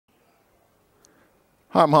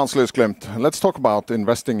Hi, I'm Hans Lysklimt. Let's talk about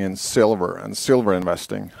investing in silver and silver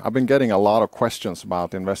investing. I've been getting a lot of questions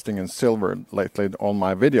about investing in silver lately on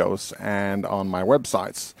my videos and on my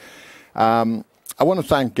websites. I want to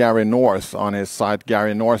thank Gary North on his site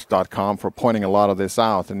GaryNorth.com for pointing a lot of this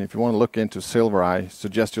out. And if you want to look into silver, I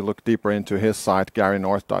suggest you look deeper into his site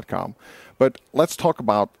GaryNorth.com. But let's talk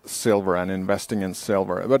about silver and investing in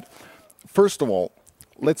silver. But first of all,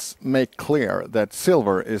 let's make clear that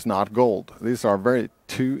silver is not gold. These are very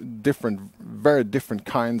different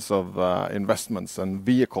kinds of investments and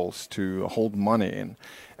vehicles to hold money in.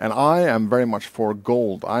 And I am very much for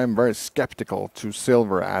gold. I am very skeptical to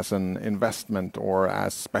silver as an investment or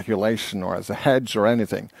as speculation or as a hedge or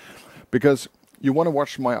anything. Because you want to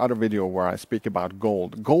watch my other video where I speak about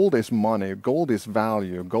gold. Gold is money, gold is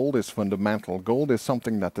value, gold is fundamental. Gold is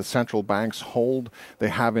something that the central banks hold, they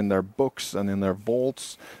have in their books and in their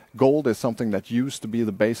vaults. Gold is something that used to be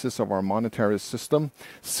the basis of our monetary system.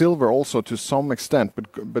 Silver also to some extent,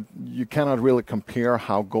 but you cannot really compare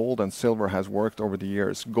how gold and silver has worked over the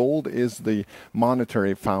years. Gold is the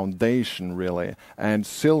monetary foundation, really, and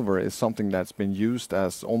silver is something that's been used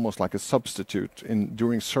as almost like a substitute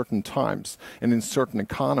during certain times and in certain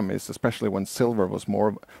economies, especially when silver was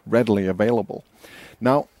more readily available.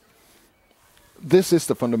 Now, this is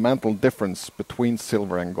the fundamental difference between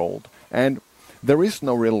silver and gold. And there is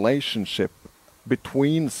no relationship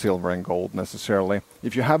between silver and gold necessarily.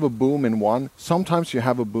 If you have a boom in one, sometimes you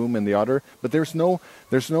have a boom in the other, but there's no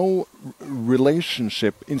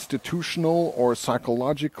relationship, institutional or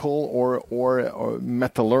psychological or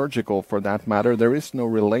metallurgical for that matter. There is no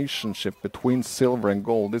relationship between silver and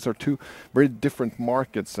gold. These are two very different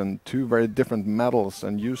markets and two very different metals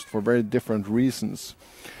and used for very different reasons.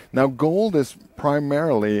 Now, gold is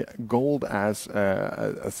primarily gold as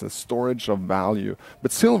a storage of value,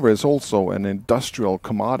 but silver is also an industrial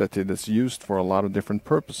commodity that's used for a lot of different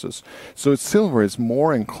purposes. So silver is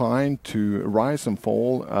more inclined to rise and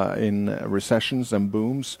fall in recessions and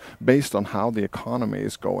booms based on how the economy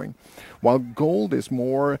is going, while gold is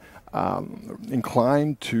more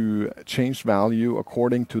inclined to change value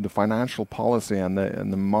according to the financial policy and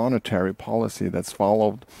the monetary policy that's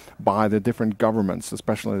followed by the different governments,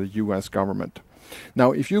 especially the U.S. government.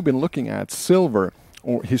 Now, if you've been looking at silver,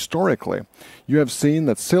 or historically, you have seen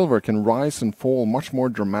that silver can rise and fall much more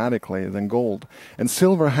dramatically than gold. And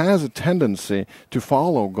silver has a tendency to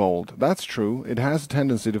follow gold. That's true. It has a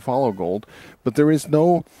tendency to follow gold, but there is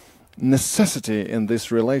no necessity in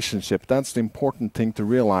this relationship. That's the important thing to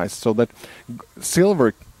realize, so that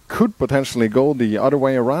silver could potentially go the other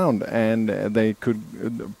way around and they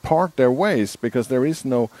could part their ways because there is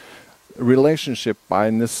no relationship by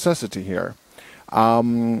necessity here.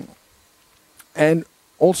 And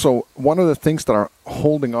also, one of the things that are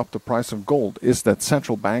holding up the price of gold is that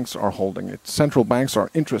central banks are holding it. Central banks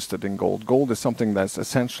are interested in gold. Gold is something that's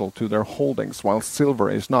essential to their holdings, while silver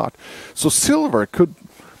is not. So silver could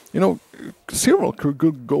silver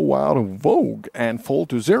could go out of vogue and fall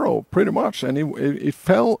to zero pretty much. And it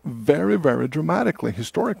fell very, very dramatically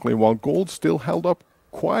historically, while gold still held up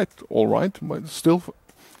quite all right, but silver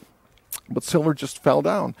just fell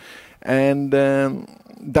down. And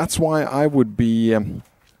that's why I would be...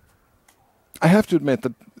 I have to admit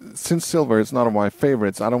that since silver is not of my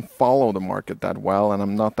favorites, I don't follow the market that well, and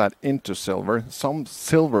I'm not that into silver. Some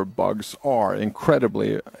silver bugs are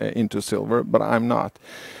incredibly into silver, but I'm not.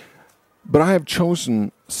 But I have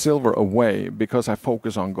chosen silver away because I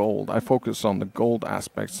focus on gold. I focus on the gold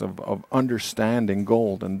aspects of understanding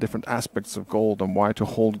gold and different aspects of gold and why to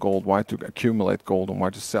hold gold, why to accumulate gold, and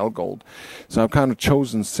why to sell gold. So I've kind of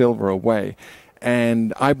chosen silver away.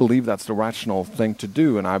 And I believe that's the rational thing to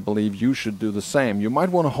do, and I believe you should do the same. You might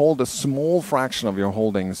want to hold a small fraction of your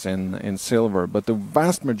holdings in silver, but the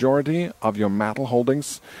vast majority of your metal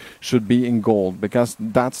holdings should be in gold, because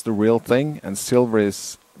that's the real thing, and silver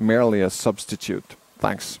is merely a substitute.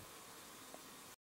 Thanks.